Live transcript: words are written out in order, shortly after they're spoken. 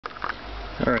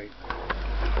Alright,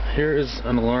 here is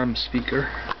an alarm speaker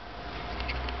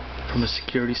from a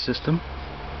security system,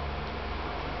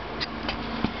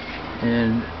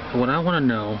 and what I want to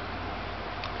know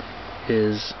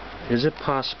is it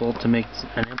possible to make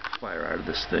an amplifier out of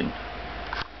this thing?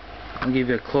 I'll give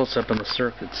you a close-up on the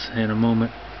circuits in a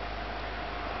moment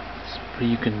so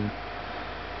you can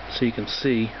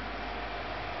see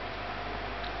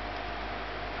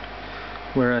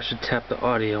where I should tap the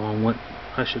audio and what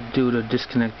I should do to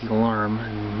disconnect the alarm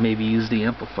and maybe use the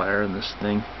amplifier in this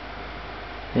thing.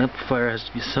 The amplifier has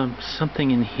to be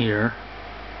something in here,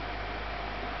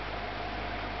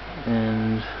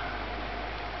 and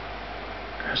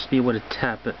there has to be a way to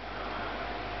tap it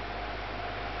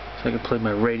so I can play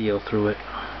my radio through it,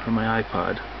 or my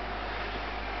iPod.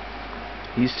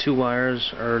 These two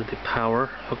wires are the power.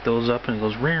 Hook those up and it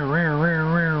goes rear, rear, rear,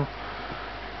 rear.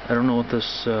 I don't know what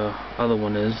this other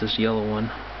one is, this yellow one.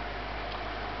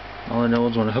 All I know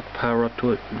is when I hook power up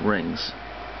to it, it rings.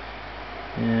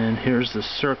 And here's the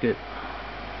circuit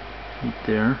right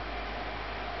there.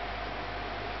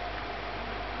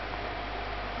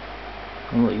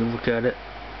 I'll let you look at it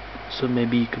so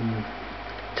maybe you can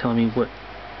tell me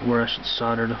where I should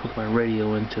solder to hook my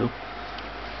radio into.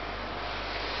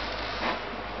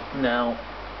 Now,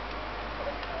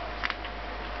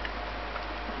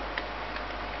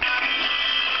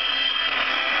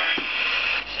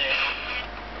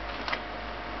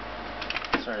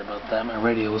 sorry about that, my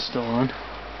radio is still on.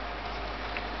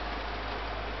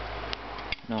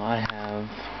 Now I have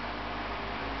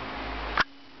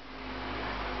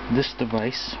this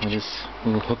device, or this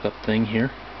little hookup thing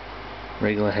here,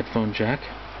 regular headphone jack,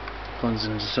 plugs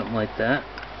into something like that,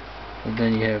 and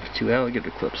then you have two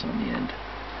alligator clips on the end.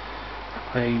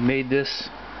 I made this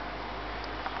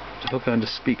to hook onto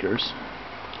speakers,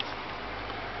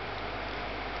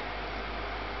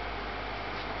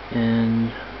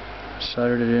 and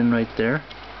soldered it in right there,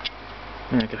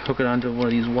 and I could hook it onto where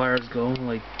these wires go,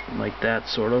 like that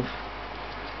sort of.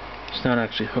 It's not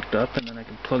actually hooked up, and then I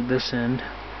can plug this end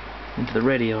into the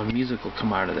radio and music will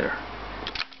come out of there.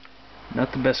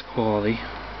 Not the best quality,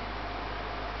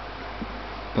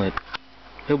 but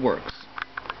it works.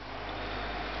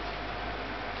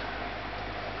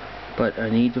 But I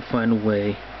need to find a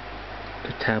way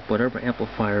to tap whatever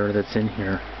amplifier that's in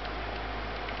here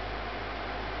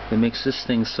that makes this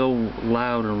thing so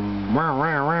loud and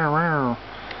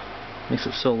makes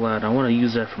it so loud. I want to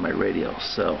use that for my radio.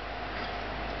 So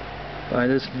by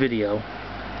this video,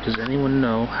 does anyone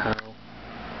know how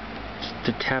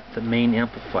to tap the main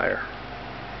amplifier?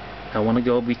 I want to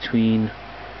go between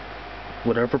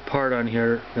whatever part on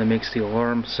here that makes the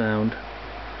alarm sound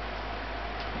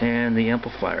and the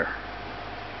amplifier.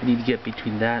 I need to get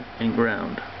between that and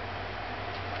ground.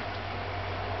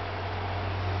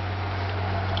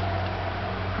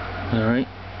 Alright.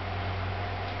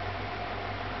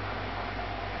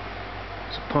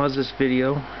 So pause this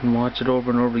video and watch it over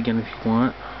and over again if you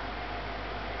want.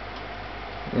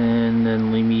 And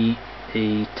then leave me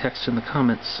a text in the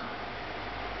comments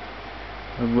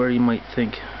of where you might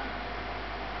think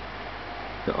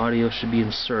the audio should be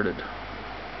inserted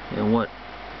and what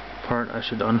part I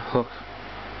should unhook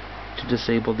to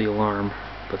disable the alarm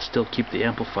but still keep the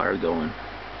amplifier going.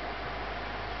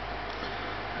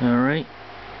 Alright,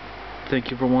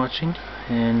 thank you for watching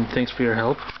and thanks for your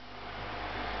help.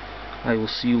 I will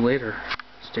see you later.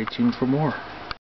 Stay tuned for more.